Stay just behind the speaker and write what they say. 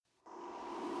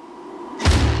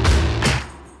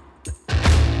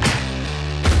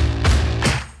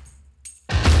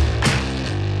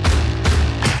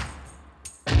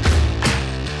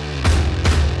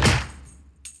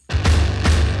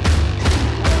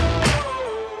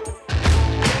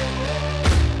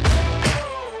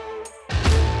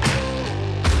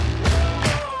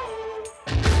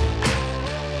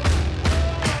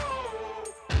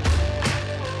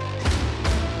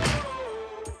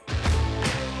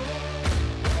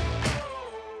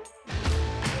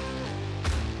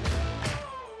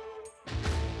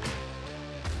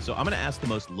So I'm going to ask the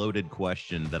most loaded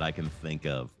question that I can think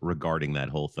of regarding that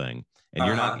whole thing. And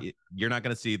Uh-huh. you're not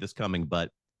going to see this coming, but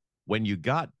when you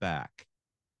got back,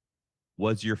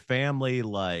 was your family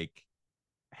like,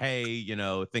 "Hey,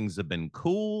 things have been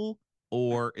cool,"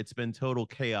 or it's been total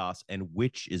chaos, and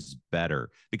which is better?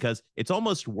 Because it's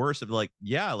almost worse of like,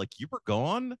 yeah, like you were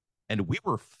gone and we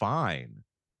were fine.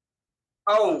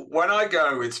 Oh, when I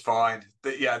go, it's fine.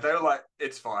 Yeah, they were like,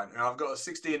 it's fine. And I've got a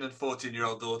 16 and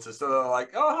 14-year-old daughter. So they're like,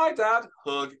 oh, hi, dad,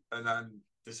 hug, and then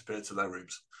disappear to their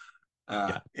rooms.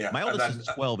 Yeah. Yeah. My And oldest is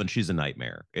then, 12 and she's a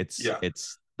nightmare. It's yeah,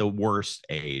 it's the worst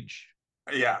age.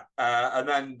 yeah. And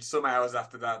then some hours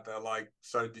after that, they're like,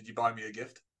 so did you buy me a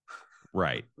gift?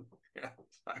 Right. Yeah.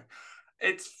 So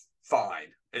it's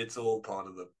fine. It's all part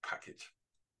of the package.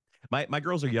 My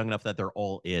girls are young enough that they're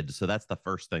all id, so that's the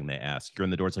first thing they ask. You're in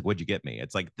the door, it's like, "What'd you get me?"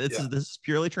 It's like, Yeah. this is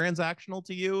purely transactional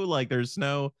to you. Like, there's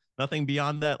nothing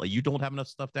beyond that. Like, you don't have enough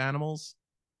stuffed animals.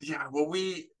 Yeah. Well,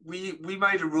 we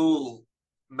made a rule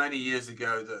many years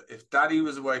ago that if daddy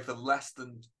was away for less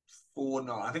than 4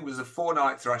 nights, I think it was a 4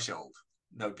 night threshold,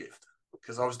 no gift.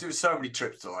 Because I was doing so many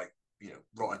trips to like,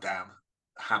 Rotterdam,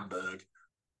 Hamburg,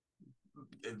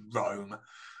 Rome,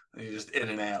 and you're just in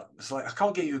and out. It's like I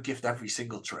can't get you a gift every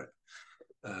single trip.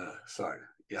 So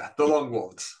yeah, the Yeah, long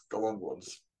ones, the long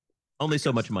ones. only That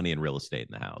so gets much tough. money in real estate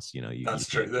in the house. You That's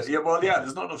can't true. just Yeah, well, yeah. yeah.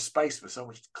 There's not enough space for so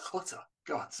much clutter.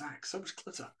 God, Zach, so much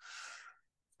clutter.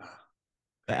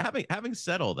 Yeah, Having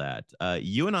said all that,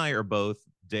 you and I are both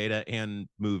data and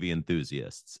movie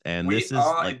enthusiasts, and we this is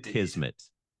are like indeed. kismet.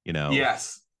 You know,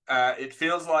 Yes, it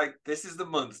feels like this is the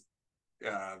month,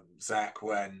 Zach,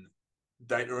 when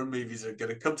data and movies are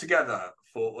going to come together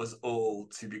for us all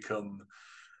to become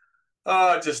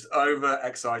just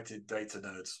overexcited data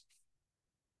nerds.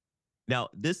 now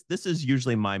this is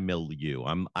usually my milieu.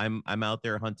 I'm out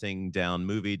there hunting down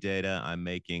movie data. I'm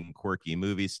making quirky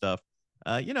movie stuff.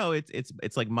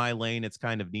 It's like my lane. It's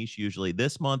kind of niche usually.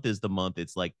 This month is the month.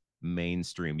 It's like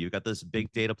mainstream. You've got this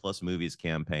big Data Plus Movies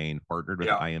campaign partnered with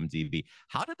Yeah. IMDb.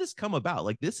 How did this come about?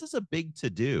 Like this is a big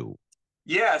to do.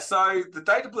 Yeah, so the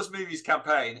Data Plus Movies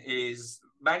campaign is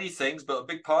many things, but a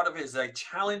big part of it is a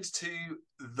challenge to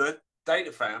the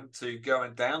data fam to go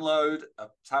and download a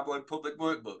Tableau public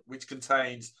workbook, which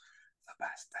contains the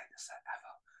best data set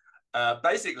ever.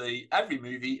 Basically, every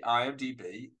movie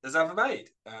IMDb has ever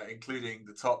made, including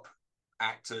the top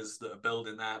actors that are billed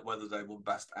in that, whether they won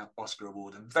Best Oscar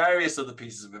Award, and various other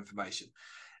pieces of information.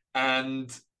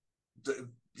 And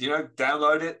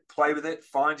download it, play with it,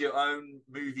 find your own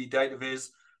movie data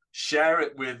viz, share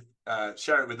it with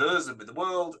us and with the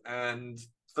world, and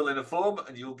fill in a form,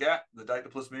 and you'll get the Data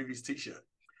Plus Movies T-shirt.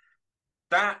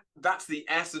 That's the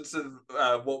essence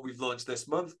of what we've launched this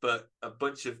month. But a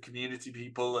bunch of community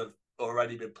people have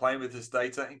already been playing with this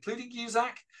data, including you,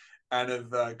 Zach, and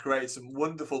have created some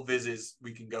wonderful vizzes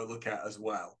we can go look at as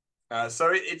well.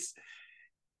 So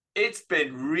it's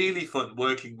been really fun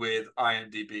working with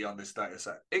IMDb on this data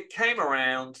set. It came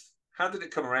around. How did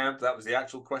it come around? That was the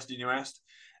actual question you asked.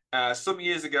 Some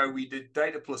years ago, we did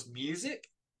Data Plus Music.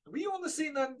 Were you on the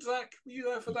scene then, Zach? Were you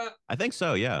there for that? I think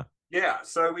so. Yeah. Yeah.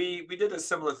 So we did a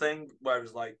similar thing where it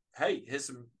was like, hey, here's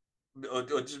some, or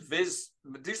just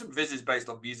do some vizzes based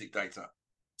on music data.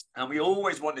 And we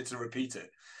always wanted to repeat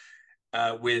it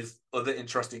with other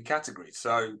interesting categories.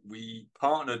 So we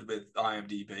partnered with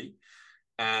IMDb,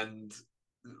 and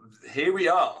here we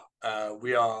are.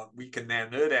 We can now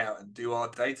nerd out and do our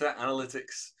data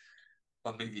analytics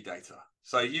on movie data.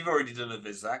 So you've already done a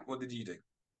viz, Zach. What did you do?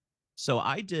 So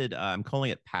I did, I'm calling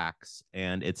it PACS,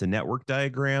 and it's a network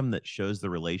diagram that shows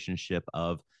the relationship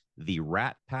of the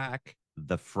Rat Pack,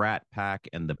 the Frat Pack,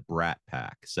 and the Brat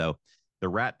Pack. So the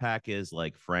Rat Pack is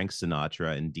like Frank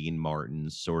Sinatra and Dean Martin,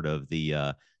 sort of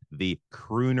the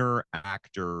crooner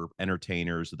actor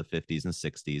entertainers of the 50s and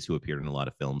 60s who appeared in a lot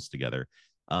of films together.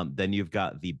 Then you've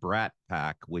got the Brat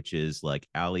Pack, which is like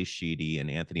Ali Sheedy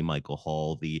and Anthony Michael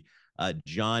Hall, the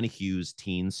John Hughes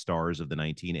teen stars of the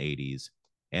 1980s.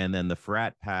 And then the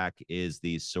Frat Pack is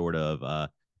these sort of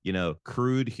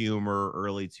crude humor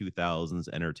early 2000s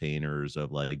entertainers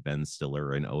of like Ben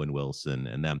Stiller and Owen Wilson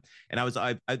and them. And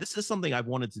I this is something I've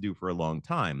wanted to do for a long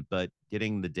time, but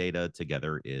getting the data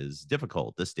together is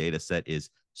difficult. This data set is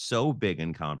so big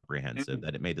and comprehensive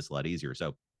that it made this a lot easier.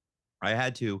 So I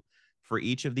had to, for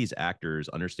each of these actors,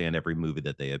 understand every movie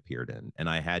that they appeared in. And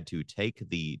I had to take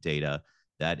the data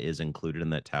that is included in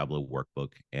that Tableau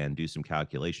workbook and do some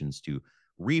calculations to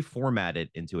reformat it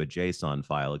into a JSON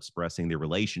file expressing the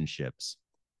relationships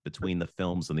between the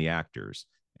films and the actors.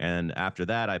 And after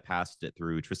that, I passed it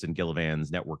through Tristan Gillivan's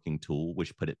networking tool,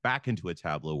 which put it back into a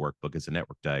Tableau workbook as a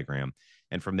network diagram.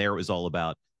 And from there, it was all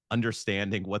about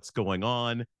understanding what's going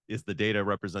on. Is the data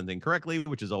representing correctly,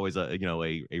 which is always a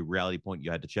reality point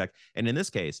you had to check. And in this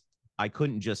case, I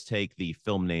couldn't just take the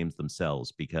film names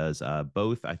themselves because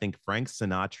both, I think, Frank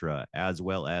Sinatra as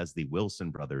well as the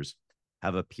Wilson brothers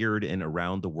have appeared in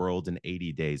Around the World in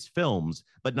 80 Days films,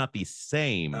 but not the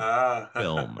same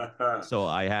film. So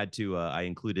I had to, I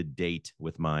included date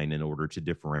with mine in order to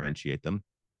differentiate them.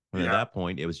 And at that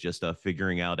point, it was just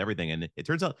figuring out everything. And it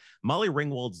turns out Molly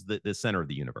Ringwald's the center of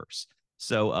the universe.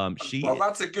 So well,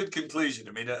 that's a good conclusion.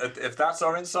 I mean, if that's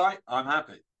our insight, I'm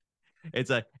happy.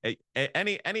 It's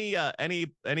any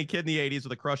kid in the 80s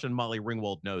with a crush on Molly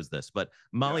Ringwald knows this, but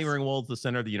Molly Ringwald's the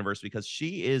center of the universe because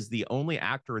she is the only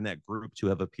actor in that group to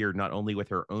have appeared not only with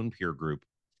her own peer group,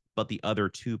 but the other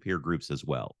two peer groups as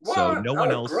well. What? So no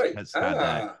one else great. has had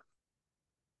that.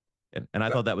 And I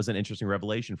thought that was an interesting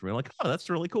revelation for me. Like, oh, that's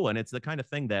really cool. And it's the kind of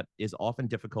thing that is often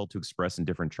difficult to express in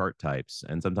different chart types.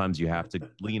 And sometimes you have to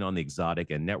lean on the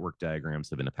exotic, and network diagrams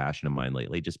have been a passion of mine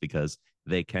lately, just because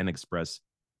they can express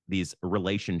these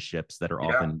relationships that are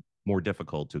often more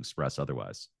difficult to express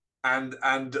otherwise. And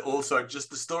also just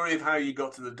the story of how you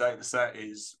got to the data set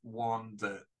is one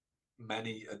that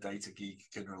many a data geek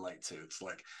can relate to. It's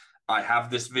like, I have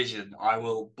this vision, I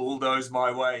will bulldoze my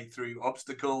way through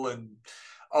obstacle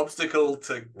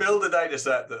to build a data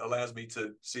set that allows me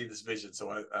to see this vision. So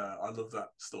I love that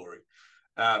story.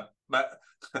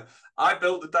 I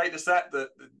built the data set that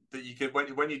you could,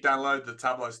 when you download the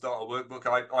Tableau Starter workbook,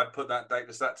 I put that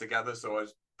data set together. So I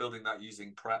was building that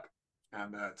using Prep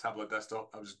and Tableau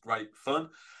Desktop. That was great fun.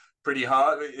 Pretty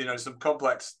hard, some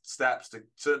complex steps to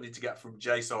certainly to get from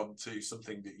JSON to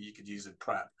something that you could use in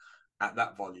Prep at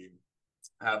that volume.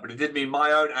 But it did mean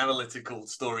my own analytical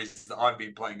stories that I've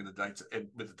been playing with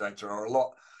the data are a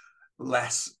lot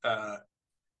less, a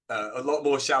lot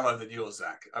more shallow than yours,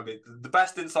 Zach. I mean, the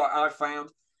best insight I've found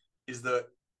is that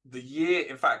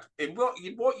in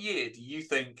what year do you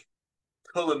think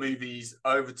color movies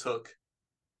overtook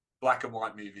black and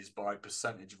white movies by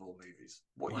percentage of all movies?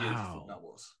 What year do you think that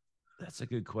was? That's a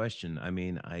good question. I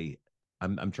mean,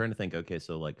 I'm trying to think. Okay,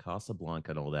 so like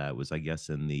Casablanca and all that was, I guess,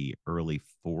 in the early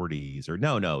 40s, or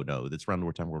no, that's around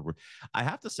the time World War. I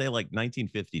have to say like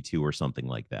 1952 or something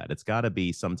like that. It's got to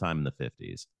be sometime in the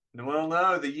 50s. Well,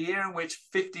 no, the year in which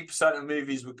 50% of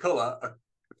movies were color,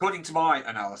 according to my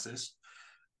analysis,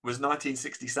 was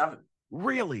 1967.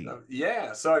 Really?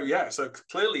 So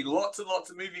clearly lots and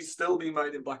lots of movies still being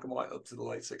made in black and white up to the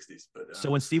late 60s. But so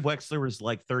when Steve Wexler was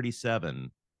like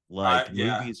 37,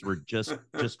 movies were just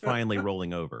finally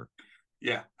rolling over.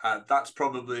 Yeah, that's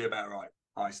probably about right.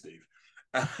 Hi, Steve.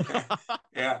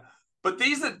 Yeah, but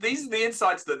these are the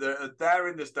insights that are there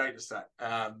in this data set.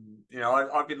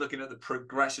 I've been looking at the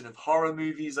progression of horror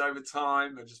movies over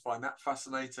time. I just find that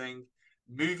fascinating.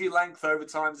 Movie length over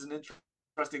time is an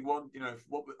interesting one.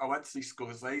 I went to see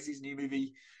Scorsese's new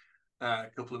movie a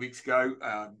couple of weeks ago,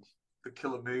 The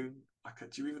Killer Moon.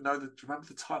 Do you remember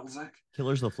the title, Zach?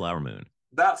 Killers of the Flower Moon.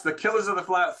 That's The Killers of the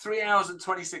Flower, 3 hours and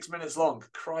 26 minutes long.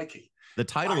 Crikey. The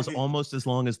title is almost as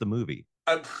long as the movie.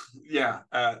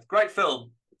 Great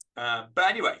film. But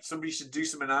anyway, somebody should do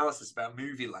some analysis about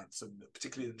movie lengths and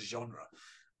particularly the genre.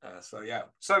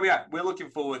 We're looking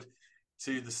forward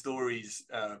to the stories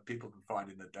people can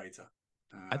find in the data.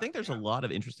 I think there's a lot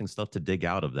of interesting stuff to dig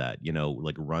out of that,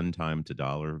 like runtime to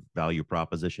dollar value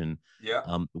proposition. Yeah.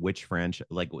 Which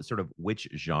which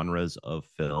genres of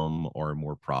film are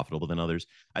more profitable than others.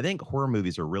 I think horror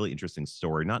movies are a really interesting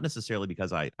story, not necessarily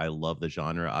because I love the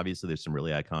genre. Obviously, there's some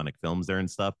really iconic films there and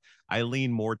stuff. I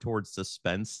lean more towards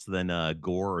suspense than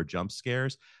gore or jump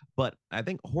scares. But I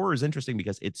think horror is interesting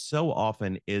because it so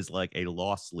often is like a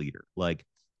loss leader. Like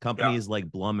companies like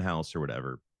Blumhouse or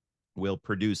whatever will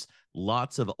produce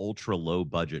lots of ultra low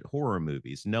budget horror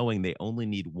movies, knowing they only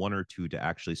need one or two to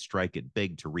actually strike it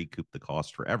big to recoup the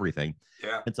cost for everything.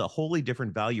 Yeah. It's a wholly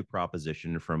different value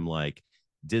proposition from like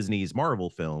Disney's Marvel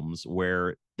films,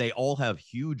 where they all have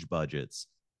huge budgets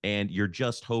and you're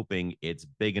just hoping it's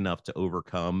big enough to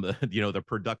overcome, the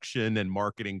production and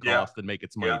marketing cost and make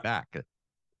its money back.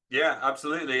 Yeah,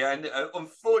 absolutely. And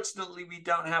unfortunately, we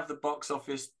don't have the box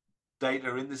office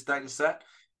data in this data set.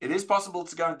 It is possible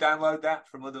to go and download that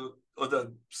from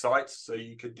other sites, so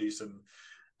you could do some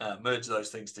merge those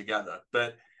things together.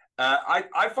 But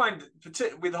I find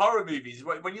with horror movies,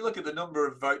 when you look at the number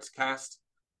of votes cast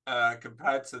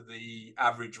compared to the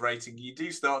average rating, you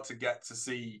do start to get to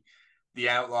see the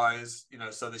outliers.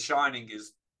 So The Shining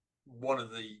is one of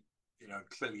the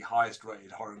clearly highest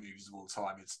rated horror movies of all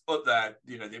time. It's up there.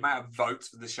 The amount of votes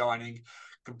for The Shining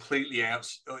completely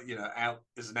out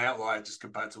as an outlier just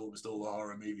compared to almost all the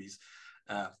horror movies.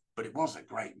 But but it was a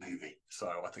great movie.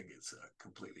 So I think it's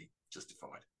completely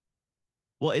justified.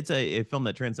 Well, it's a film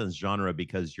that transcends genre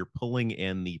because you're pulling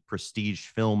in the prestige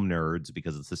film nerds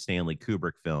because it's a Stanley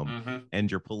Kubrick film, Mm-hmm.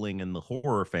 and you're pulling in the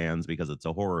horror fans because it's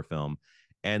a horror film.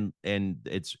 And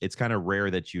it's kind of rare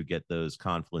that you get those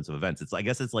confluence of events. I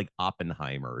guess it's like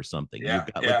Oppenheimer or something. You've Yeah,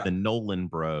 got like yeah. the Nolan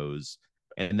bros,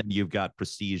 and then you've got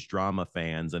prestige drama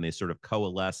fans, and they sort of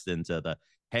coalesce into the,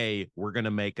 hey, we're going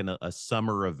to make a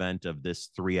summer event of this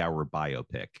 3-hour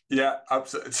biopic. Yeah,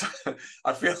 absolutely.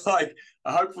 I feel like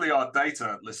hopefully our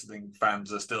data listening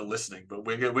fans are still listening, but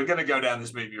we're going to go down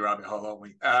this movie rabbit hole, aren't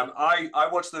we? I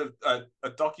watched a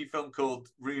docu film called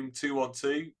Room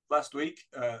 212 last week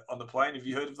on the plane. Have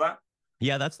you heard of that?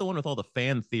 Yeah, that's the one with all the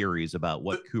fan theories about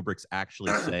what Kubrick's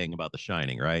actually saying about The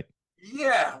Shining, right?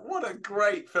 Yeah, what a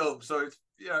great film. So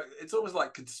it's almost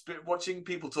like watching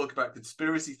people talk about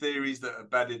conspiracy theories that are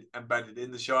embedded in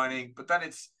The Shining, but then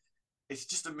it's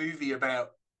just a movie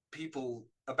about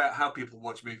how people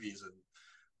watch movies and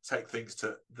take things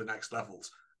to the next levels,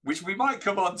 which we might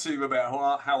come on to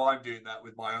about how I'm doing that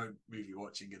with my own movie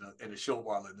watching in a short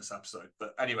while in this episode.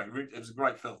 But anyway, it was a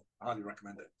great film. I highly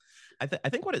recommend it. I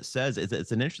think what it says is,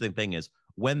 it's an interesting thing, is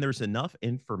when there's enough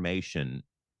information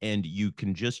and you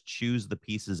can just choose the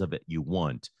pieces of it you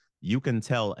want, you can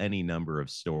tell any number of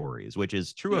stories, which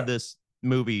is true of this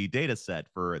movie data set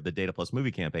for the Data Plus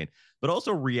movie campaign, but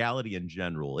also reality in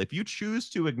general. If you choose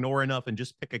to ignore enough and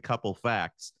just pick a couple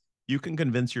facts, you can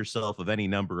convince yourself of any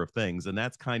number of things. And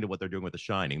that's kind of what they're doing with The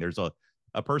Shining. There's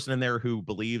a person in there who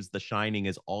believes The Shining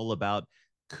is all about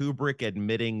Kubrick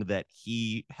admitting that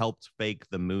he helped fake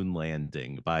the moon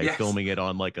landing by filming it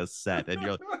on like a set.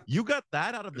 And you got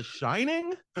that out of The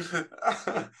Shining?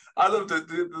 I loved it.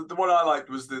 The one I liked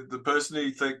was the person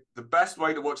who think the best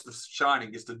way to watch The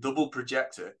Shining is to double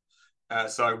project it.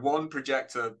 So one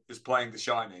projector is playing The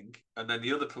Shining, and then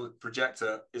the other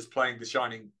projector is playing The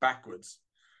Shining backwards.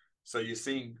 So you're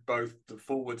seeing both the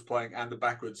forwards playing and the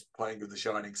backwards playing of The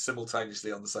Shining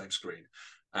simultaneously on the same screen.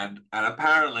 And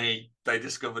apparently they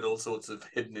discovered all sorts of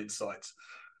hidden insights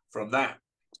from that.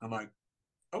 I'm like,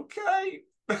 okay.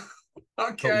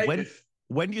 Okay. But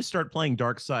when do you start playing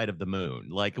Dark Side of the Moon?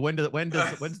 Like when's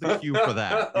the cue for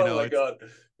that? Oh my god.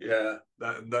 Yeah.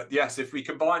 Yes, if we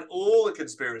combine all the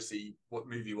conspiracy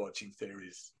movie watching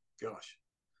theories, gosh.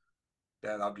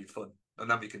 Yeah, that'd be fun. And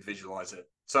then we could visualize it.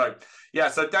 So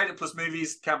Data Plus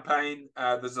Movies campaign.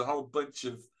 There's a whole bunch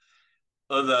of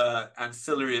other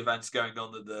ancillary events going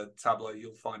on at the Tableau.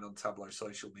 You'll find on Tableau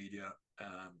social media.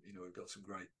 We've got some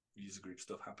great user group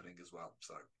stuff happening as well.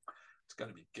 So it's going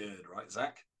to be good, right,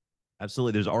 Zach?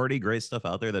 Absolutely. There's already great stuff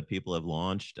out there that people have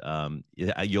launched.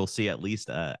 You'll see at least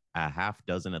a half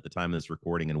dozen at the time of this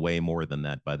recording, and way more than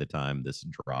that by the time this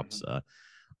drops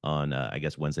on, I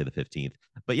guess, Wednesday the 15th.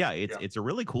 But it's a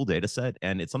really cool data set,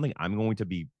 and it's something I'm going to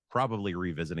be probably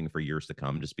revisiting for years to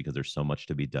come, just because there's so much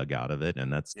to be dug out of it,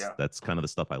 and that's kind of the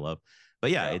stuff I love.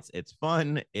 But it's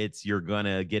fun. You're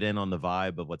gonna get in on the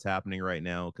vibe of what's happening right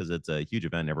now, because it's a huge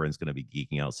event. Everyone's gonna be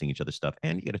geeking out, seeing each other's stuff,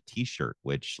 and you get a T-shirt,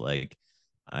 which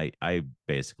I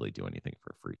basically do anything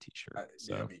for a free T-shirt.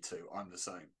 Yeah, me too. I'm the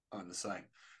same.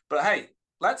 But hey,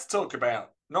 let's talk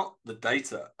about not the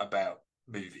data about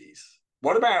movies.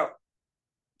 What about,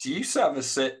 do you ever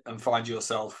sit and find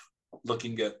yourself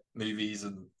looking at movies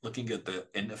and looking at the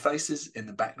interfaces in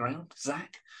the background,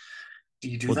 Zach? Do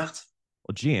you do that?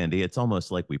 Well, gee, Andy, it's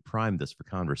almost like we primed this for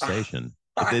conversation.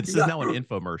 This is now an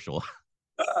infomercial.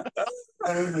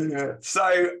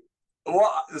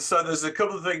 So there's a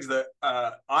couple of things that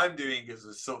I'm doing as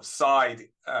a sort of side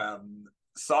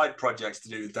projects to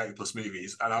do with Data Plus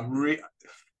Movies, and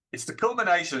it's the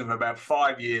culmination of about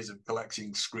 5 years of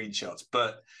collecting screenshots.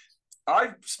 But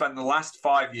I've spent the last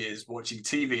 5 years watching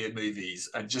TV and movies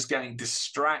and just getting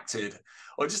distracted,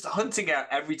 or just hunting out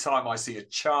every time I see a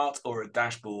chart or a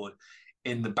dashboard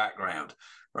in the background,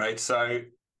 right? So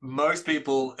most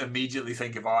people immediately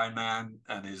think of Iron Man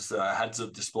and his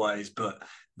heads-up displays, but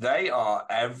they are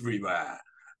everywhere.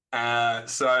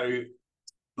 So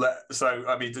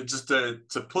I mean, just to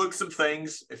plug some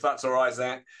things, if that's all right,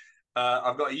 Zach,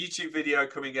 I've got a YouTube video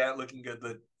coming out looking at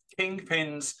the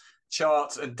Kingpin's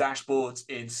charts and dashboards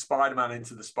in Spider-Man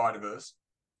Into the Spider-Verse.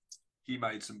 He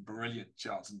made some brilliant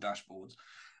charts and dashboards.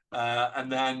 And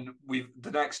then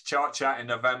the next chart chat in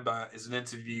November is an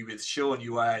interview with Sean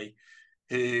Yue,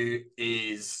 who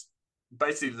is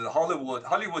basically the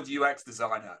Hollywood UX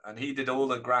designer, and he did all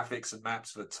the graphics and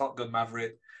maps for Top Gun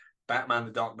Maverick, Batman: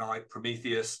 The Dark Knight,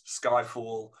 Prometheus,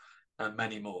 Skyfall, and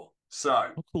many more. So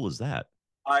how cool is that?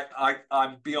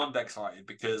 I'm beyond excited,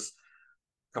 because,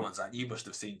 come on, Zach, you must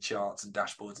have seen charts and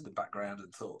dashboards in the background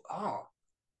and thought,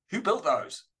 who built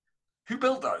those? Who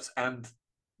built those, and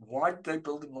why did they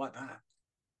build them like that?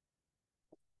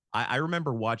 I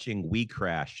remember watching We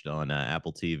Crashed on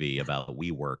Apple TV about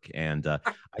WeWork, and I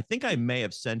think I may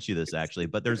have sent you this actually.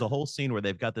 But there's a whole scene where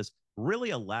they've got this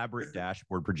really elaborate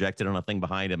dashboard projected on a thing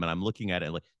behind him, and I'm looking at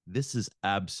it like this is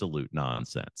absolute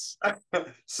nonsense.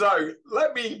 So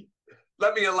let me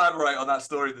elaborate on that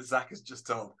story that Zach has just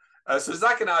told. So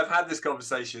Zach and I have had this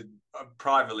conversation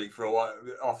privately for a while,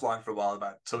 offline for a while,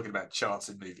 about talking about charts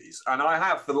in movies, and I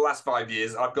have for the last 5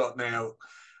 years. I've got now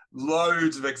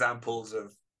loads of examples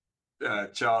of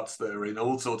charts that are in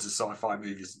all sorts of sci-fi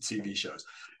movies and TV shows.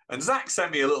 And Zach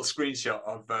sent me a little screenshot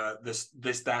of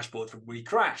this dashboard from We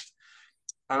Crashed.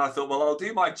 And I thought, well, I'll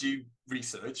do my due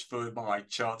research for my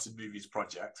charts and movies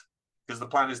project, because the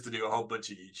plan is to do a whole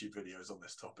bunch of YouTube videos on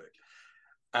this topic.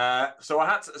 So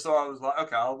I was like,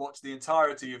 okay, I'll watch the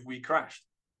entirety of We Crashed.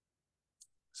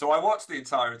 So I watched the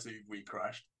entirety of We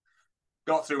Crashed,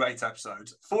 got through 8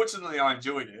 episodes. Fortunately, I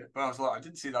enjoyed it, but I was like, I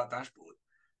didn't see that dashboard.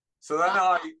 So then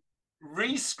I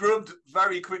re-scrubbed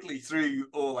very quickly through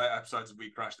all 8 episodes of We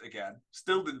Crashed again.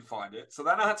 Still didn't find it. So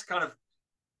then I had to kind of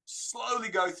slowly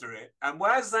go through it. And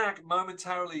where Zach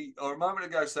momentarily, or a moment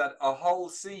ago, said a whole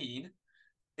scene,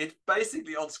 it's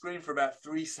basically on screen for about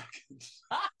 3 seconds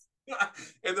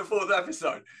in the 4th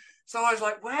episode. So I was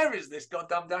like, where is this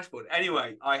goddamn dashboard?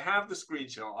 Anyway, I have the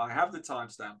screenshot, I have the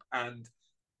timestamp, and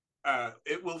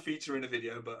it will feature in a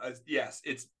video. But yes,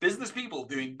 it's business people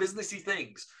doing businessy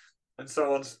things. And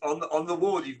so on the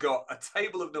wall, you've got a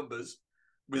table of numbers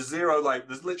with 0 labels.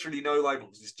 There's literally no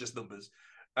labels. It's just numbers.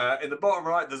 In the bottom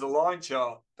right, there's a line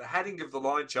chart. The heading of the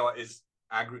line chart is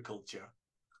agriculture.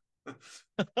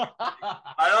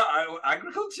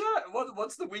 Agriculture?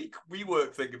 What's the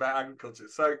WeWork thing about agriculture?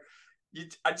 So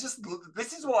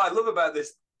this is what I love about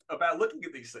this, about looking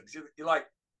at these things. You're like,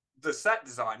 the set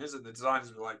designers and the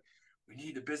designers are like, we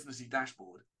need a businessy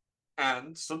dashboard.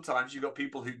 And sometimes you've got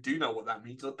people who do know what that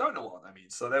means or don't know what that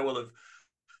means. So they will have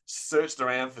searched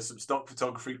around for some stock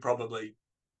photography probably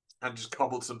and just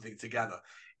cobbled something together.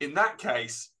 In that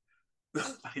case,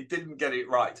 they didn't get it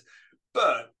right.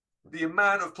 But the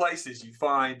amount of places you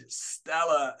find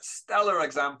stellar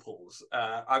examples.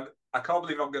 I can't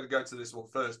believe I'm going to go to this one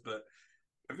first, but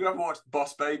have you ever watched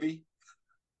Boss Baby?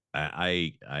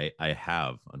 I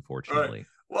have, unfortunately. Right.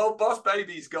 Well, Boss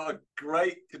Baby's got a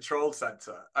great control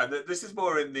center, and this is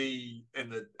more in the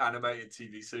animated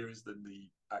TV series than the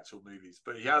actual movies.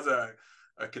 But he has a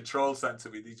control center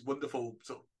with these wonderful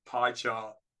sort of pie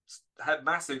charts, had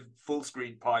massive full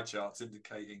screen pie charts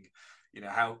indicating,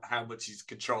 how much he's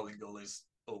controlling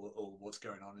all what's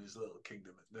going on in his little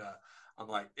kingdom. And I'm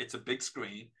like, it's a big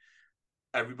screen,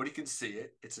 everybody can see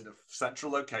it. It's in a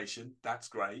central location. That's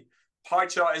great. Pie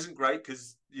chart isn't great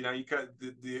because you can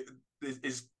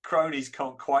his cronies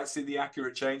can't quite see the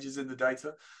accurate changes in the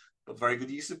data, but very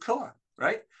good use of color,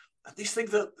 right? And these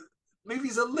things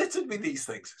movies are littered with these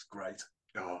things. It's great.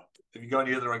 Oh, have you got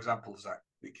any other examples, Zach,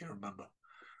 that you can remember?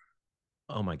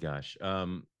 Oh my gosh.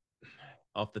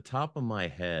 Off the top of my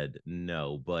head,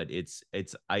 no, but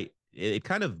it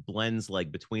kind of blends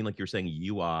like between, like you're saying,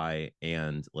 UI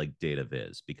and like data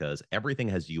viz, because everything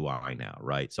has UI now,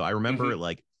 right? So I remember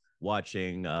like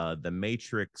watching the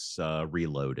Matrix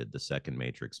Reloaded, the second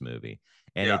Matrix movie.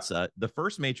 And it's the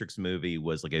first Matrix movie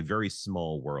was like a very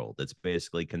small world. It's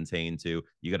basically contained to,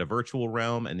 you got a virtual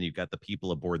realm and then you've got the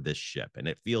people aboard this ship. And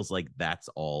it feels like that's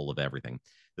all of everything.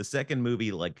 The second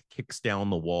movie like kicks down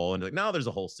the wall and like, no, there's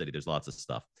a whole city. There's lots of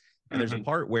stuff. And there's a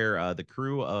part where the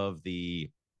crew of I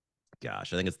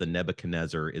think it's the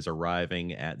Nebuchadnezzar is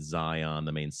arriving at Zion,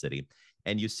 the main city.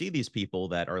 And you see these people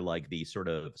that are like the sort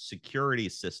of security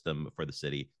system for the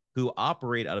city who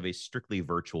operate out of a strictly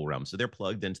virtual realm. So they're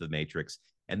plugged into the Matrix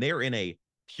and they're in a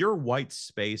pure white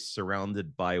space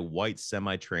surrounded by white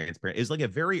semi-transparent. It's like a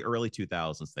very early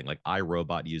 2000s thing. Like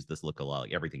iRobot used this look a lot.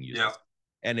 Like everything uses. Yeah.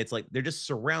 And it's like they're just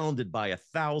surrounded by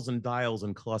 1,000 dials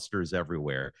and clusters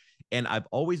everywhere. And I've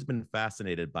always been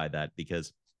fascinated by that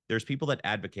because there's people that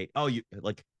advocate, oh, you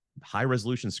like high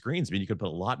resolution screens. I mean, you could put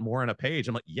a lot more on a page.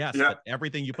 I'm like, yes, but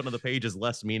everything you put on the page is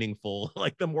less meaningful.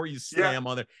 Like the more you slam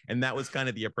on there. And that was kind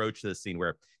of the approach to this scene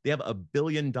where they have 1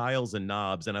 billion dials and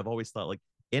knobs. And I've always thought, like,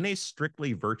 in a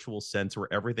strictly virtual sense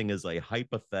where everything is a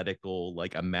hypothetical,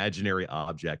 like imaginary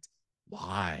object,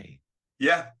 why?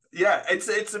 Yeah,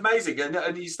 it's amazing.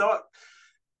 And you start,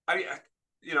 I mean,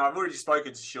 I've already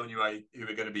spoken to Sean Yue, who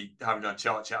we're going to be having on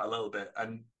Chart Chat a little bit.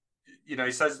 And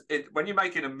he says when you're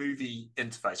making a movie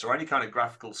interface or any kind of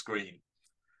graphical screen,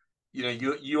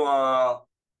 you are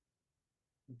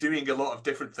doing a lot of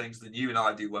different things than you and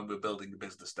I do when we're building a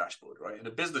business dashboard, right? In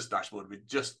a business dashboard, we're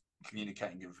just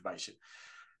communicating information.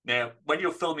 Now, when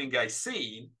you're filming a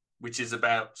scene, which is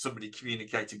about somebody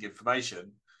communicating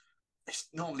information,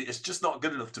 it's just not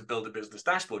good enough to build a business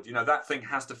dashboard. That thing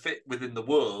has to fit within the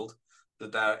world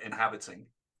that they're inhabiting.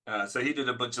 So he did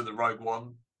a bunch of the Rogue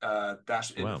One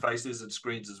dash interfaces and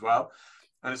screens as well.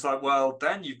 And it's like, well,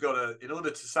 then you've got to, in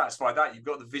order to satisfy that, you've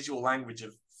got the visual language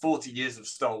of 40 years of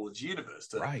Star Wars universe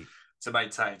to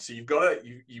maintain. So you've got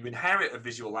to, you inherit a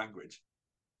visual language.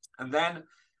 And then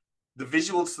the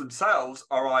visuals themselves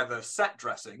are either set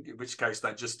dressing, in which case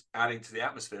they're just adding to the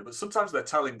atmosphere, but sometimes they're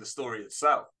telling the story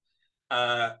itself.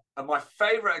 And my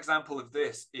favorite example of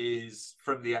this is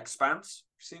from The Expanse.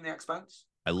 Have you seen The Expanse?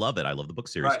 I love it. I love the book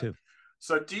series too.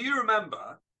 So do you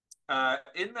remember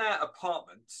in their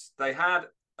apartments, they had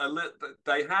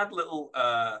little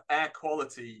air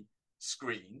quality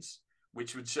screens,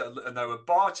 which would show, and there were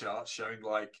bar charts showing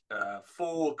like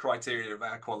 4 criteria of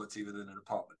air quality within an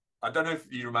apartment. I don't know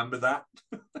if you remember that.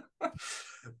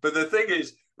 But the thing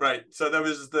is, right, so there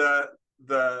was the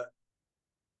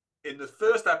in the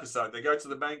first episode, they go to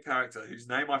the main character whose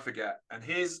name I forget, and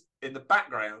his in the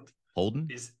background Holden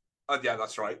is yeah,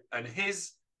 that's right. And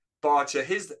his bar chart,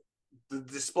 the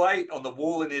display on the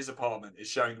wall in his apartment is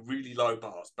showing really low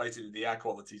bars. Basically, the air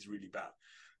quality is really bad.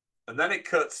 And then it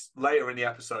cuts later in the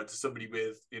episode to somebody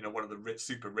with one of the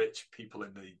super rich people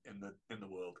in the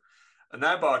world, and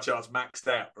their bar chart's maxed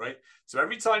out, right? So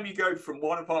every time you go from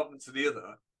one apartment to the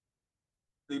other,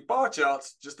 the bar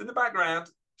charts just in the background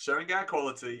showing air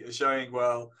quality is showing,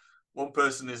 well, one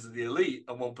person is the elite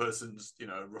and one person's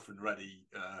rough and ready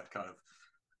kind of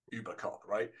Uber cop,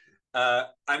 right?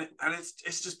 And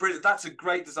it's just brilliant. That's a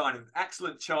great design, an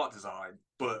excellent chart design,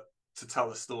 but to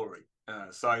tell a story.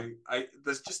 So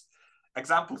there's just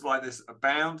examples like this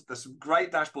abound. There's some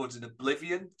great dashboards in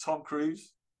Oblivion. Tom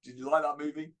Cruise. Did you like that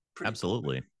movie? Pretty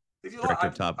Absolutely. Cool. Did you Director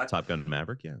of Top Gun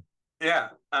Maverick? Yeah. Yeah.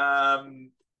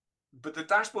 But the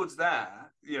dashboard's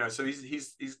there, so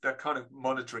they're kind of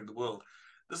monitoring the world.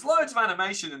 There's loads of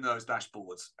animation in those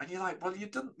dashboards, and you're like, well, you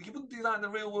wouldn't do that in the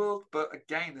real world. But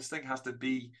again, this thing has to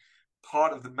be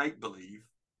part of the make-believe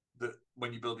that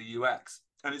when you build a UX,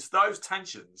 and it's those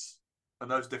tensions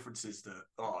and those differences that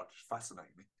just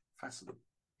fascinate me. Fascinating.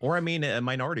 Or I mean, a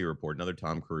Minority Report, another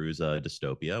Tom Cruise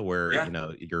dystopia, where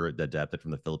you're adapted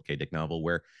from the Philip K. Dick novel,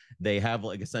 where they have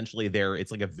like essentially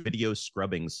it's like a video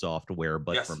scrubbing software,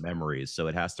 but for memories. So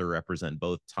it has to represent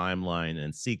both timeline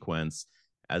and sequence,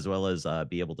 as well as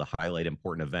be able to highlight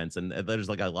important events. And there's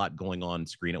like a lot going on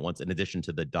screen at once, in addition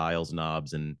to the dials,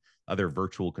 knobs, and other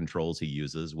virtual controls he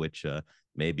uses, which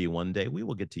maybe one day we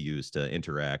will get to use to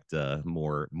interact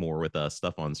more with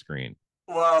stuff on screen.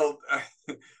 Well,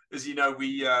 as you know,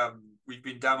 we've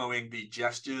been demoing the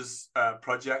Gestures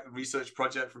research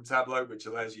project from Tableau, which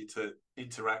allows you to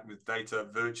interact with data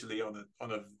virtually on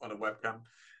a webcam.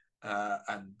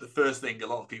 And the first thing a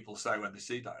lot of people say when they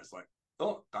see that is like,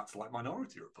 "Oh, that's like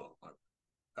Minority Report." Like,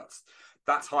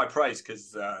 that's high praise,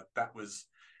 because that was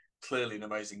clearly an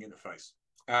amazing interface.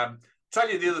 Tell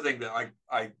you the other thing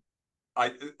that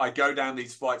I go down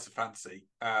these flights of fantasy,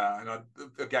 and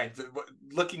again,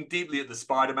 looking deeply at the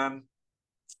Spider-Man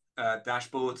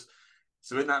dashboards.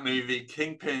 So in that movie,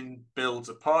 Kingpin builds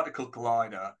a particle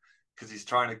collider because he's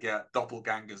trying to get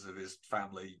doppelgangers of his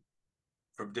family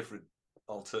from different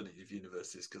alternative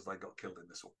universes because they got killed in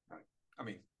this one. Right? I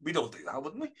mean, we'd all do that,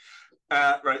 wouldn't we?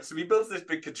 Right. So he builds this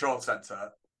big control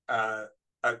center, and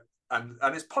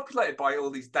it's populated by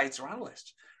all these data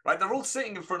analysts. Right, they're all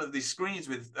sitting in front of these screens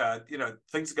with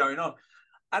things going on,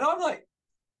 and I'm like,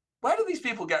 where do these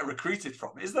people get recruited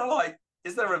from? Is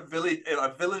there a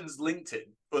villain's LinkedIn,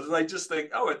 or do they just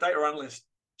think, a data analyst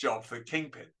job for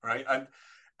Kingpin, right?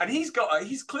 And he's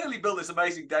clearly built this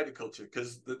amazing data culture,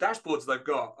 because the dashboards they've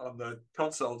got on the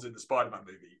consoles in the Spider-Man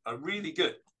movie are really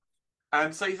good.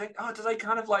 And so you think, do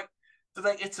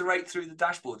they iterate through the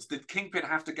dashboards? Did Kingpin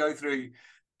have to go through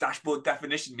dashboard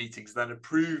definition meetings, then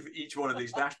approve each one of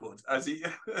these dashboards as he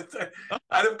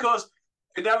and of course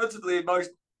inevitably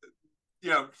most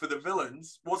for the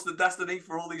villains, what's the destiny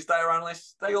for all these data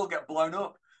analysts? They all get blown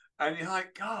up, and you're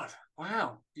like, God,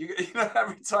 wow.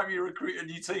 Every time you recruit a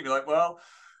new team, you're like, well,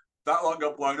 that lot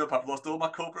got blown up, I've lost all my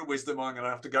corporate wisdom, I'm gonna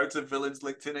have to go to villains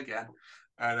LinkedIn again,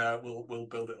 and we'll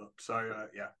build it up. So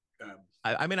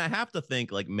I mean, I have to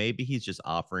think like maybe he's just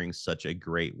offering such a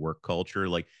great work culture.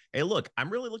 Like, hey, look,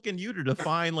 I'm really looking to you to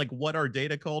define like what our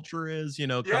data culture is,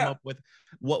 come up with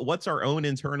what's our own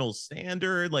internal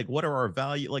standard. Like, what are our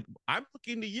value? Like, I'm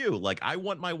looking to you. Like, I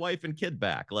want my wife and kid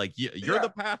back. Like, you're the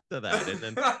path to that. And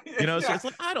then, so it's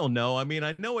like, I don't know. I mean,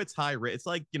 I know it's high risk. It's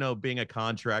like, being a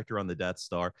contractor on the Death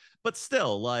Star, but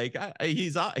still like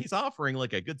he's offering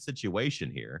like a good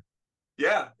situation here.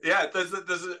 yeah.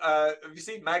 Have you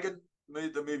seen Megan,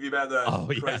 the movie about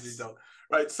the crazy doll?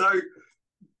 Right. So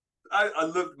I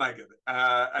loved Megan,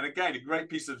 and again, a great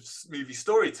piece of movie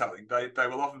storytelling. They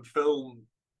will often film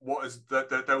what is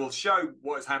that they will show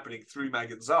what is happening through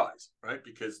Megan's eyes, right?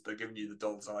 Because they're giving you the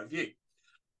doll's eye view.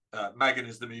 Megan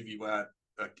is the movie where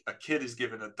a kid is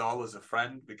given a doll as a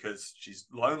friend because she's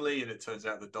lonely, and it turns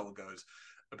out the doll goes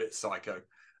a bit psycho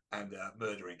and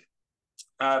murdering.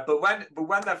 But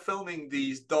when they're filming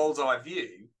these doll's eye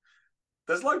view,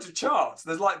 there's loads of charts.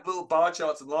 There's like little bar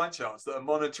charts and line charts that are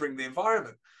monitoring the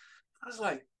environment. I was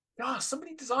like, gosh,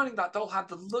 somebody designing that doll had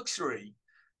the luxury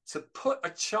to put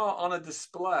a chart on a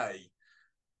display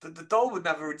that the doll would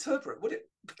never interpret, would it?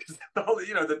 Because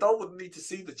the doll wouldn't need to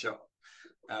see the chart.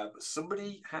 But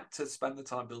somebody had to spend the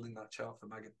time building that chart for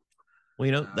Megan.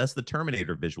 Well, that's the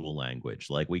Terminator visual language.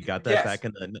 Like we got that back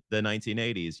in the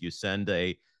 1980s. You send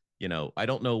I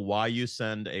don't know why you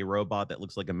send a robot that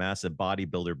looks like a massive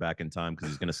bodybuilder back in time because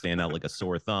he's going to stand out like a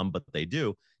sore thumb, but they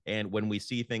do. And when we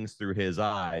see things through his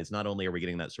eyes, not only are we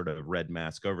getting that sort of red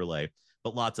mask overlay,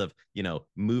 but lots of,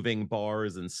 moving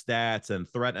bars and stats and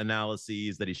threat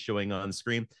analyses that he's showing on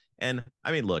screen. And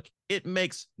I mean, look, it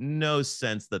makes no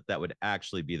sense that would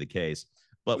actually be the case.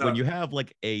 But when you have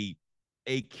like a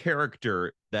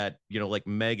character that, like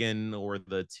Megan or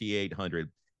the T-800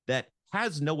 that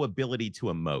has no ability to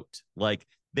emote, like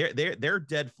they're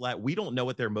dead flat. We don't know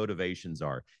what their motivations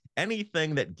are.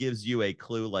 Anything that gives you a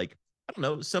clue, like, I don't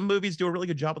know, some movies do a really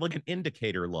good job with like an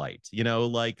indicator light,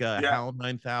 like HAL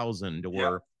 9000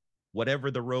 or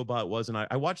whatever the robot was. And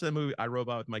I watched that movie, I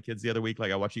Robot, with my kids the other week.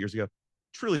 Like I watched it years ago.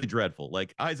 Truly dreadful.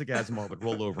 Like Isaac Asimov would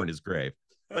roll over in his grave.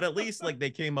 But at least like they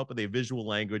came up with a visual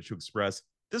language to express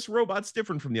this robot's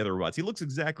different from the other robots. He looks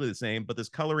exactly the same, but this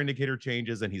color indicator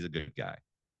changes and he's a good guy.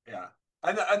 Yeah.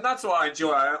 And that's what I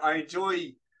enjoy. I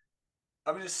enjoy.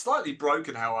 I mean, it's slightly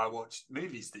broken how I watch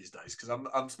movies these days because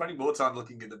I'm spending more time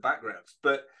looking at the backgrounds.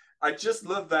 But I just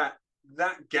love that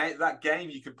game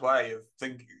you can play of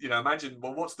imagine,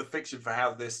 well, what's the fiction for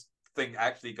how this thing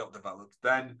actually got developed?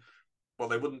 Then, well,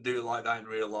 they wouldn't do it like that in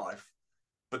real life.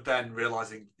 But then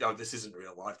realizing, this isn't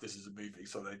real life, this is a movie,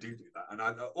 so they do that. And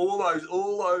all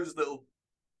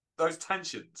those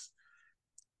tensions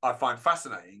I find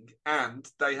fascinating, and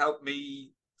they help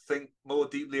me think more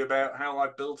deeply about how I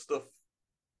build stuff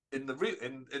in our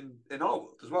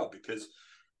world as well, because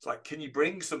it's like, can you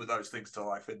bring some of those things to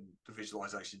life in the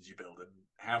visualizations you build, and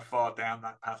how far down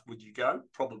that path would you go?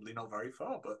 Probably not very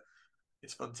far, but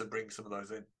it's fun to bring some of those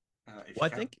in. I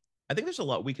think there's a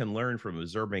lot we can learn from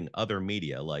observing other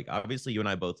media. Like obviously you and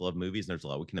I both love movies, and there's a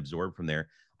lot we can absorb from there.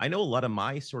 I know a lot of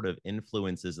my sort of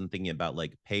influences in thinking about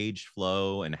like page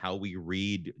flow and how we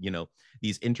read,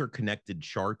 these interconnected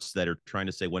charts that are trying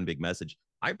to say one big message.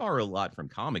 I borrow a lot from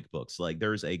comic books. Like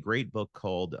there's a great book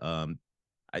called now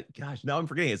I'm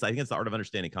forgetting it. I think it's The Art of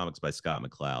Understanding Comics by Scott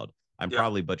McCloud. I'm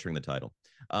probably butchering the title.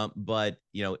 But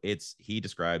he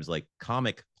describes like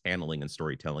comic paneling and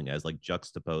storytelling as like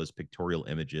juxtaposed pictorial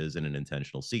images in an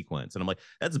intentional sequence. And I'm like,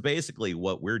 that's basically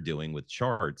what we're doing with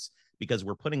charts, because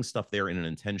we're putting stuff there in an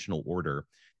intentional order.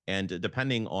 And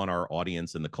depending on our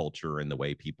audience and the culture and the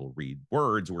way people read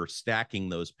words, we're stacking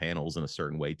those panels in a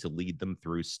certain way to lead them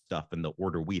through stuff in the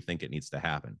order we think it needs to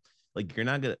happen. Like you're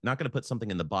not gonna put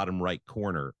something in the bottom right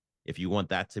corner if you want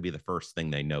that to be the first thing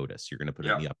they notice. You're going to put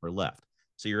it in the upper left.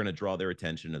 So you're going to draw their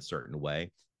attention in a certain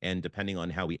way. And depending on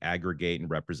how we aggregate and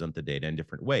represent the data in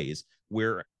different ways,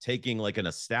 we're taking like an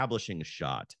establishing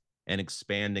shot and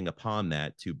expanding upon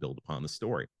that to build upon the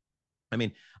story. I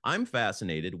mean, I'm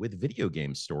fascinated with video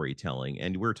game storytelling,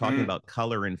 and we're talking about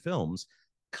color in films.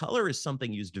 Color is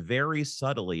something used very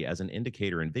subtly as an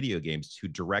indicator in video games to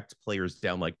direct players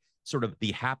down like sort of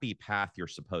the happy path you're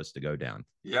supposed to go down.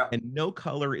 Yeah. And no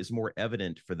color is more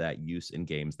evident for that use in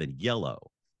games than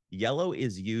yellow. Yellow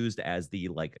is used as the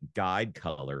like guide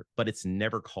color, but it's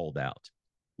never called out.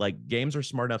 Like games are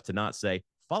smart enough to not say,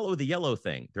 follow the yellow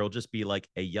thing. There'll just be like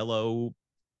a yellow,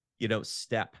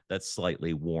 step that's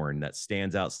slightly worn, that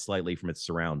stands out slightly from its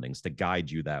surroundings to guide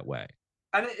you that way.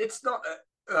 And it's not...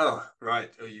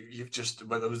 right. You've just...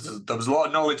 Well, there was a lot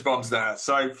of knowledge bombs there.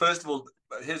 So first of all,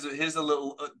 here's a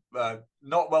little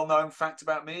not well-known fact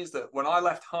about me, is that when I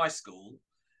left high school,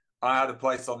 I had a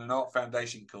place on an art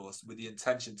foundation course with the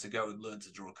intention to go and learn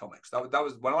to draw comics. That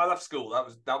was when I left school.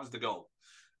 That was the goal.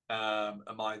 And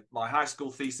my high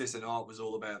school thesis in art was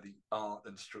all about the art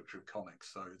and structure of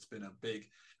comics. So it's been a big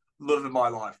love of my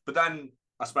life. But then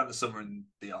I spent the summer in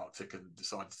the Arctic and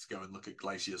decided to go and look at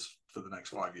glaciers for the next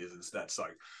 5 years instead. So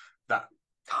that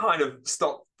kind of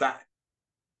stopped that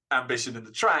ambition in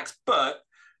the tracks. But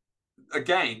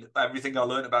again, everything I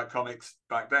learned about comics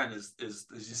back then is as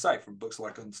you say, from books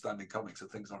like Understanding Comics, and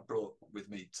things I brought with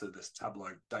me to this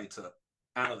tabloid data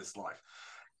analyst life.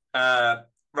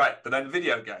 Right, but then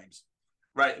video games.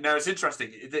 Right, now it's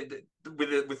interesting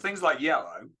with things like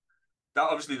Yellow. That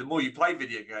obviously, the more you play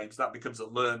video games, that becomes a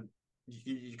learn.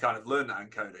 You kind of learn that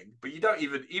encoding, but you don't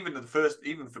even the first,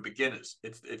 even for beginners,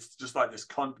 it's just like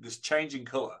this changing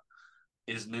color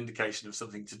is an indication of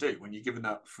something to do. When you're given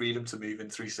that freedom to move in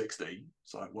 360,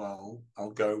 it's like, well,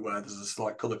 I'll go where there's a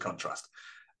slight color contrast.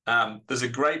 There's a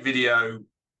great video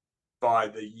by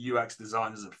the UX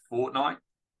designers of Fortnite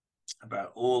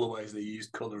about all the ways they use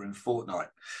color in Fortnite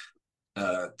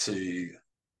to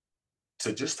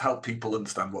just help people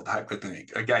understand what the heck they're doing.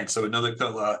 Again, so another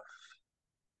color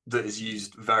that is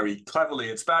used very cleverly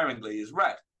and sparingly is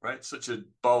red, right? It's such a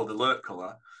bold alert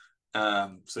color.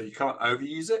 So you can't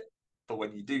overuse it, but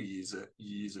when you do use it,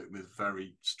 you use it with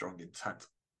very strong intent.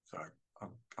 So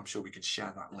I'm sure we can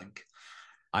share that link.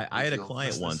 I had a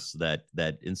client once that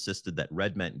insisted that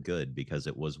red meant good because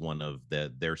it was one of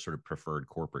their sort of preferred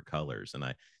corporate colors. And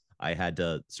I had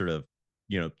to sort of,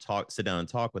 sit down and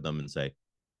talk with them and say,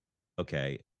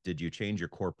 okay, did you change your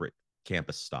corporate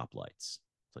campus stoplights?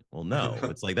 It's like, well, no.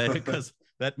 It's like that because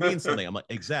that means something. I'm like,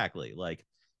 exactly. Like,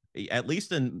 at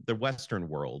least in the Western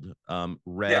world,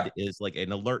 red is like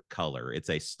an alert color. It's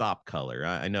a stop color.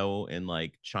 I know in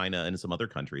like China and some other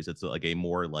countries, it's like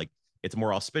it's a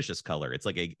more auspicious color. It's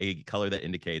like a color that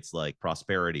indicates like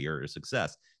prosperity or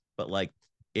success. But like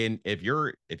if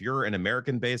you're an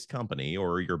American-based company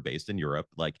or you're based in Europe,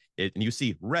 like and you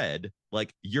see red,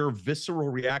 like your visceral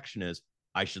reaction is,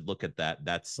 I should look at that.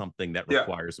 That's something that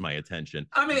requires my attention.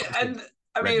 I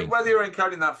mean, whether you're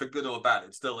encoding that for good or bad,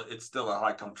 it's still a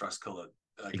high contrast color.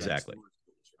 Exactly.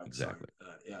 Right? Exactly.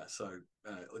 So,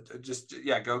 just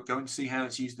go and see how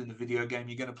it's used in the video game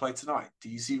you're going to play tonight. Do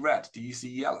you see red? Do you see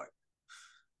yellow?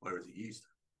 Where is it used?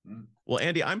 Well,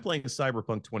 Andy, I'm playing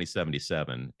Cyberpunk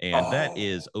 2077, and that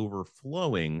is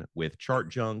overflowing with chart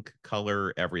junk,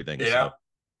 color, everything. Yeah. So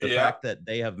the fact that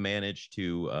they have managed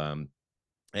to,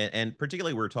 and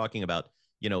particularly we're talking about,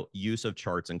 use of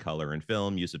charts and color in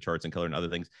film, use of charts and color and other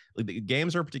things. The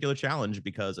games are a particular challenge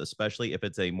because, especially if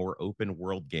it's a more open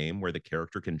world game where the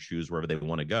character can choose wherever they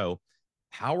want to go,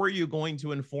 how are you going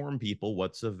to inform people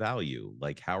what's of value?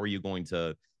 Like, how are you going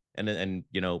to and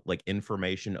like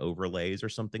information overlays or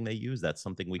something they use? That's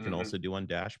something we can also do on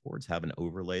dashboards. Have an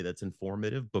overlay that's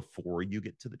informative before you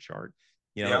get to the chart.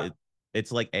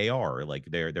 It's like AR, like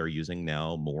they're using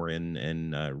now more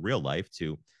in real life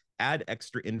to add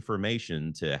extra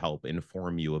information to help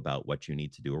inform you about what you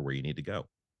need to do or where you need to go.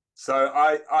 So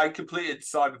I completed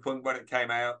Cyberpunk when it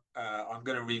came out. I'm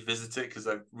going to revisit it because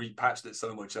I've repatched it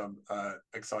so much. I'm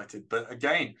excited. But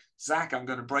again, Zach, I'm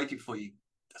going to break it for you.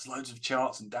 There's loads of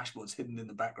charts and dashboards hidden in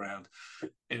the background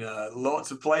in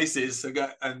lots of places.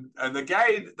 And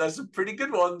again, there's some pretty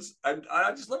good ones. And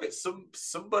I just love it.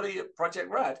 Somebody at Project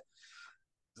Red,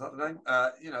 is that the name?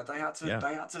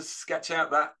 They had to sketch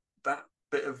out that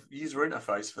bit of user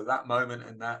interface for that moment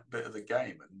and that bit of the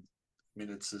game. And I mean,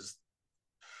 it's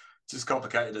as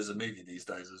complicated as a movie these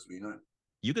days, as we know.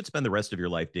 You could spend the rest of your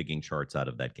life digging charts out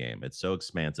of that game. It's so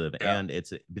expansive, and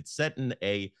it's set in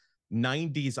a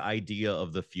 90s idea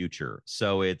of the future.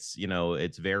 So it's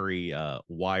very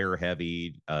wire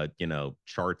heavy,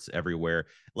 charts everywhere,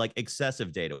 like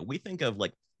excessive data. We think of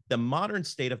like the modern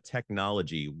state of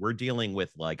technology. We're dealing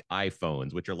with like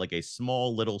iPhones, which are like a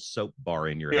small little soap bar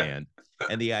in your hand.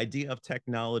 And the idea of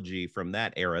technology from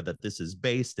that era that this is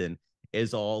based in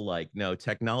is all like, no,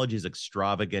 technology is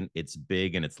extravagant, it's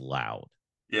big, and it's loud.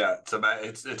 Yeah,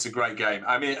 it's a great game.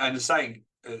 I mean, and saying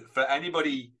for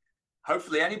anybody,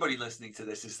 hopefully anybody listening to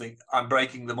this is thinking, I'm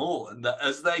breaking them all, and that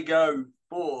as they go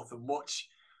forth and watch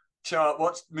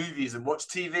movies and watch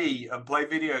TV and play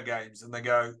video games, and they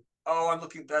go, oh, I'm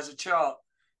looking, there's a chart,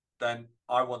 then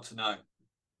I want to know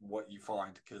what you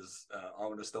find, because I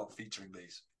want to start featuring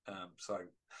these. So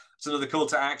it's another call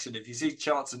to action. If you see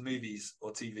charts and movies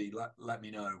or TV, let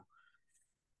me know.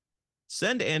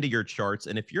 Send Andy your charts,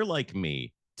 and if you're like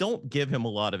me, don't give him a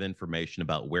lot of information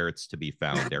about where it's to be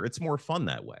found there. It's more fun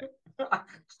that way.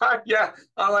 Yeah,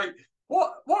 I like,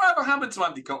 whatever happened to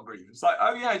Andy Cotgreave? It's like,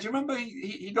 oh yeah, do you remember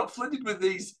he got flooded with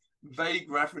these vague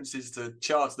references to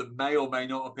charts that may or may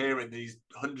not appear in these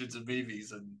hundreds of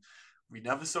movies, and we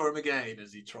never saw him again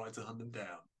as he tried to hunt them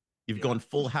down. You've gone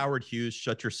full Howard Hughes,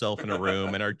 shut yourself in a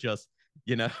room, and are just,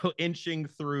 inching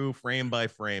through frame by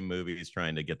frame movies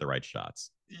trying to get the right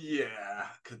shots. Yeah,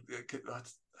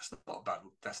 that's not a bad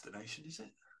destination, is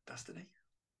it? Destiny?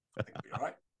 I think it'll be all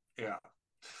right. Yeah.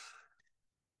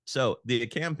 So the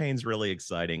campaign's really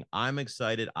exciting. I'm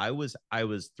excited. I was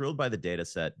thrilled by the data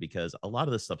set because a lot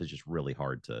of this stuff is just really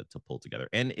hard to pull together.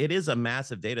 And it is a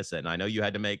massive data set. And I know you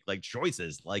had to make like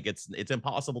choices. Like it's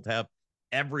impossible to have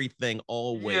everything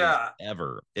always Yeah,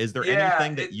 ever. Is there yeah.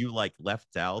 anything that you like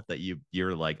left out that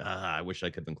you're like, I wish I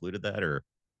could have included that? Or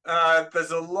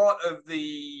There's a lot of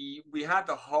we had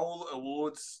the whole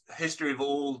awards history of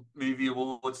all movie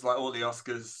awards, like all the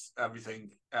Oscars,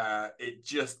 everything. It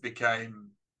just became,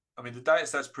 I mean, the data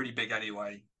set's pretty big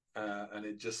anyway, and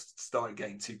it just started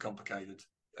getting too complicated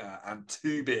and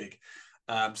too big.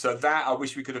 So that I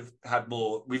wish we could have had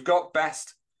more. We've got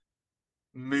best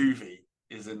movie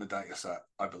is in the data set,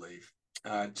 I believe.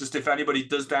 Just if anybody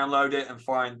does download it and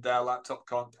find their laptop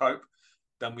can't cope,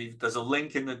 then there's a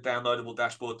link in the downloadable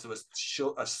dashboard to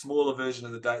a smaller version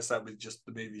of the dataset with just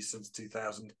the movies since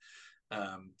 2000.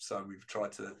 So we've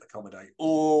tried to accommodate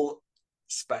all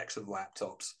specs of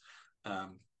laptops.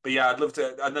 But yeah, I'd love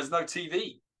to. And there's no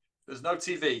TV. There's no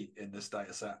TV in this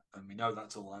dataset, and we know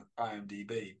that's all on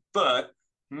IMDb. But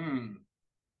time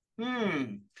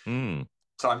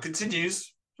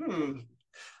continues.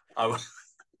 Oh,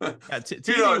 yeah, who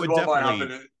TV knows would what might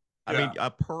definitely. happen? I mean, a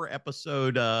per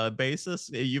episode basis,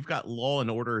 you've got Law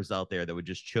and Orders out there that would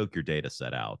just choke your data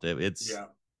set out. It's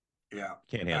yeah,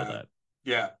 can't handle that.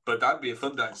 Yeah, but that'd be a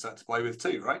fun data set to play with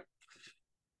too, right?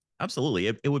 Absolutely,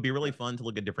 it would be really fun to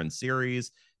look at different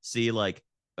series, see like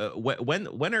when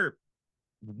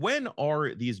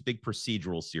are these big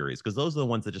procedural series, because those are the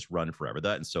ones that just run forever,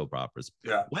 that and soap operas.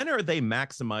 Yeah, when are they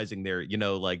maximizing their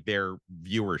like their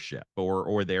viewership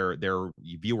or their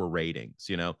viewer ratings,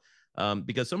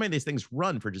 because so many of these things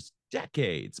run for just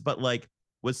decades. But like,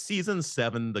 was season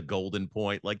 7 the golden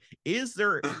point? Like,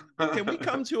 can we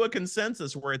come to a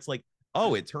consensus where it's like,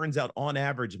 oh, it turns out on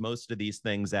average most of these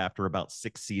things after about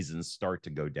 6 seasons start to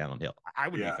go downhill? I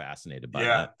would be fascinated by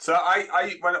that. So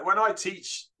I when I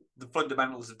teach the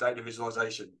fundamentals of data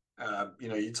visualization,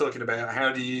 you're talking about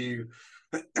how do you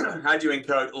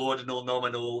encode ordinal,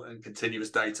 nominal, and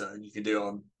continuous data, and you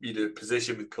do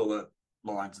position with color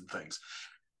lines and things.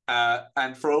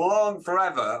 And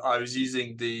forever, I was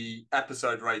using the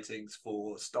episode ratings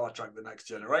for Star Trek: The Next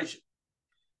Generation.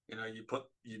 You put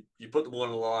them all on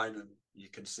a line, and you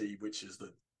can see which is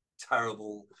the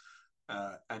terrible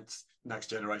and Next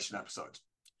Generation episode.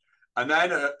 And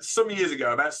then some years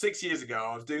ago, about 6 years ago,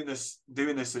 I was doing this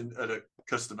at a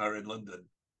customer in London,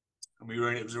 and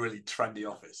it was a really trendy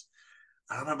office.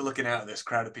 And I remember looking out at this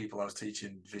crowd of people I was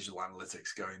teaching visual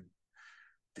analytics, going,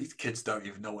 these kids don't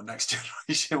even know what Next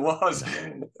Generation was.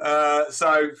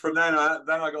 So from then I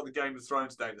got the Game of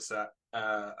Thrones data set.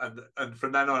 And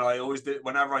from then on, I always did,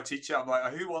 whenever I teach it, I'm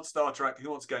like, who wants Star Trek? Who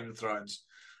wants Game of Thrones?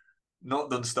 Not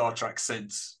done Star Trek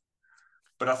since.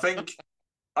 But I think,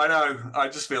 I know, I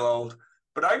just feel old.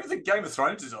 But I even think Game of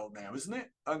Thrones is old now, isn't it?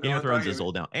 Game of Thrones is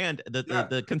old now. And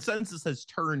the consensus has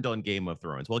turned on Game of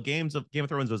Thrones. Well, Game of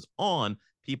Thrones was on,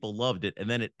 people loved it, and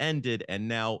then it ended, and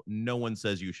now no one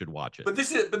says you should watch it. But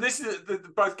this is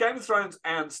both Game of Thrones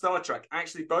and Star Trek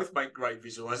actually both make great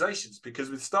visualizations, because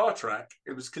with Star Trek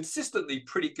it was consistently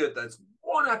pretty good. There's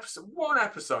one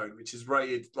episode which is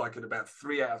rated like at about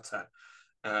 3 out of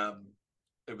 10.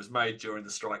 It was made during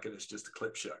the strike, and it's just a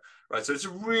clip show, right? So it's a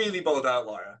really bold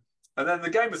outlier. And then the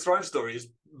Game of Thrones story is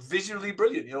visually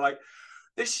brilliant. You're like,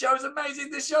 this show's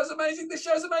amazing. This show's amazing. This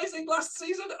show's amazing. Last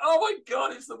season, oh my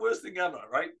God, it's the worst thing ever,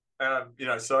 right?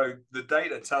 So the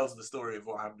data tells the story of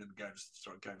what happened in Game of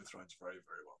Thrones very,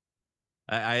 very well.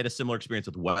 I had a similar experience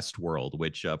with Westworld,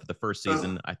 which for the first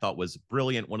season I thought was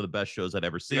brilliant, one of the best shows I'd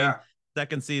ever seen. Yeah.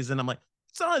 Second season, I'm like,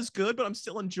 it's not as good, but I'm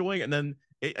still enjoying it. And then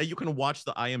you can watch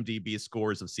the IMDb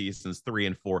scores of seasons 3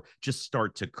 and 4 just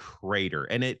start to crater.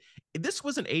 And this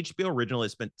was an HBO original. It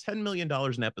spent $10 million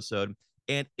an episode,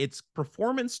 and its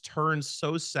performance turns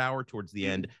so sour towards the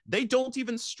end. They don't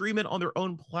even stream it on their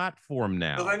own platform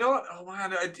now. Are they not? Oh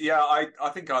man, I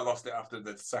think I lost it after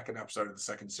the second episode of the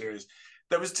second series.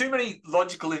 There was too many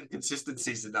logical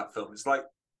inconsistencies in that film. It's like,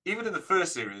 even in the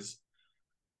first series,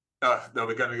 no,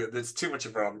 we're going to get. There's too much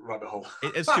of a rabbit hole.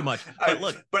 It's too much. But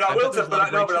look, I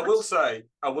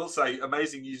will say,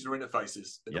 amazing user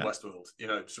interfaces in the Westworld.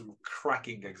 Some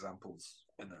cracking examples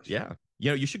in those. Yeah,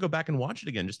 you should go back and watch it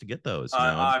again just to get those.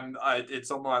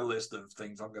 It's on my list of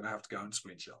things I'm going to have to go and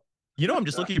screenshot. I'm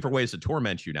just looking for ways to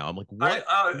torment you now. I'm like, where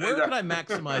can I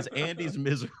maximize Andy's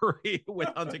misery with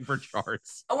hunting for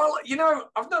charts? Well,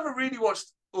 I've never really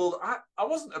watched I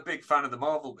wasn't a big fan of the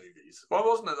Marvel movies. Well,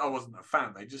 I wasn't a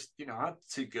fan. They just, I had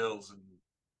two girls, and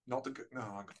not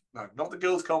the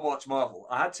girls can't watch Marvel.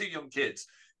 I had two young kids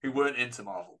who weren't into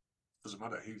Marvel. Doesn't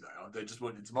matter who they are; they just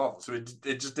weren't into Marvel. So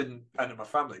it just didn't enter my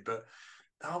family. But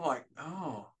I'm like,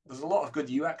 oh, there's a lot of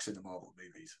good UX in the Marvel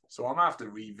movies, so I'm gonna have to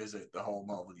revisit the whole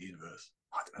Marvel universe.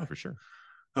 I don't Oh, know. for sure.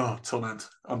 Oh, torment!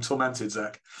 I'm tormented,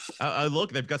 Zach.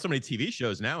 Look, they've got so many TV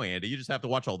shows now, Andy. You just have to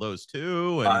watch all those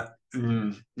too.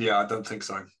 And Yeah, I don't think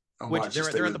so. I which might just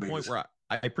stay they're at with the the point movies. where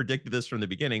I predicted this from the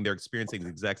beginning. They're experiencing the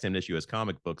exact same issue as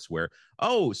comic books, where,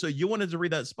 oh, so you wanted to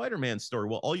read that Spider-Man story?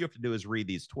 Well, all you have to do is read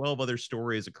these 12 other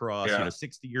stories across, Yeah,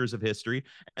 60 years of history,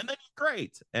 and then you're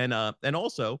great. And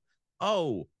also,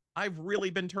 oh, I've really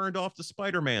been turned off to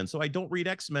Spider-Man, so I don't read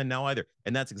X-Men now either.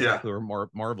 And that's yeah, exactly where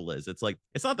Marvel is. It's like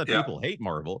it's not that yeah. people hate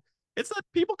Marvel; it's that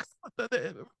people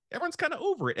everyone's kind of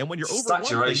over it. And when you're over one thing,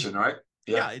 Saturation, right?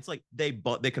 Yeah, yeah, it's like they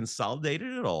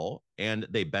consolidated it all and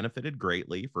they benefited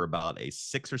greatly for about a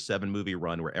 6 or 7 movie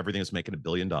run where everything was making $1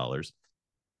 billion.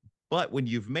 But when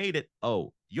you've made it,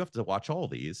 oh, you have to watch all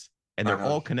these and I they're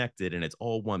know. all connected and it's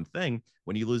all one thing.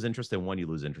 When you lose interest in one, you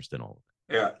lose interest in all of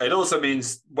it. Yeah, it also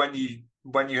means when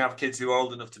you have kids who are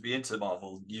old enough to be into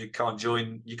Marvel, you can't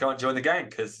join the game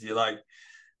because you're like,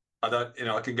 I don't,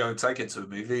 I can go and take it to a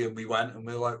movie, and we went and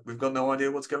we are like, we've got no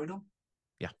idea what's going on.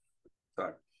 Yeah.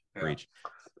 So yeah. Preach.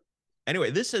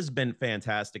 Anyway, this has been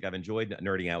fantastic. I've enjoyed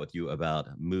nerding out with you about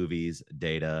movies,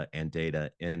 data, and data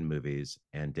in movies,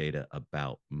 and data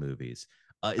about movies.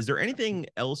 Is there anything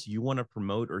else you want to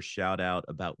promote or shout out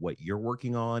about what you're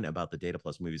working on, about the Data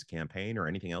Plus Movies campaign, or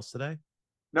anything else today?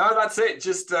 No, that's it.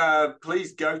 Just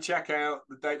please go check out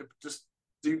the data. Just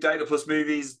do Data Plus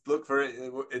Movies. Look for it.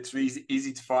 It's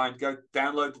easy to find. Go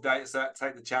download the data set.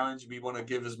 Take the challenge. We want to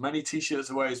give as many T-shirts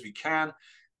away as we can,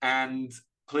 and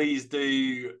please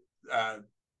do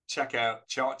check out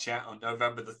Chart Chat on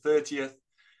November the 30th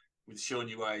with Sean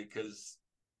Yue, because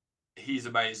he's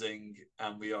amazing,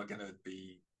 and we are going to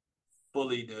be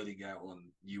fully nerding out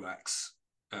on UX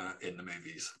in the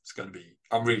movies. It's going to be.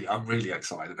 I'm really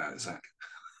excited about it, Zach.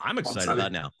 I'm excited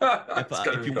about it now.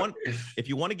 If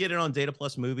you want to get it on Data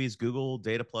Plus Movies, Google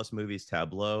Data Plus Movies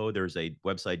Tableau. There's a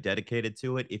website dedicated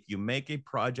to it. If you make a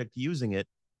project using it,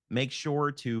 make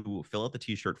sure to fill out the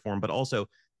T-shirt form, but also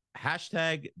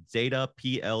hashtag Data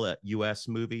PLUS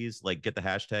Movies. Like, get the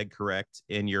hashtag correct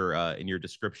in your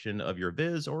description of your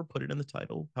viz, or put it in the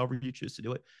title, however you choose to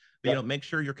do it. But make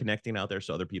sure you're connecting out there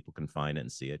so other people can find it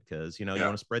and see it, because you want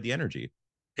to spread the energy.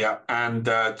 Yeah, and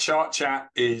Chart Chat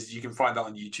you can find that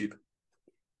on YouTube.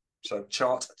 So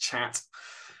Chart Chat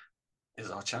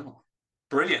is our channel.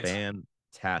 Brilliant.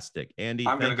 Fantastic. Andy,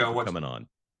 thank you for coming on.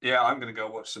 Yeah, I'm going to go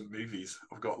watch some movies.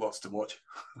 I've got lots to watch.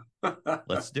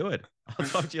 Let's do it. I'll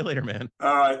talk to you later, man.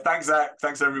 All right. Thanks, Zach.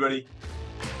 Thanks, everybody.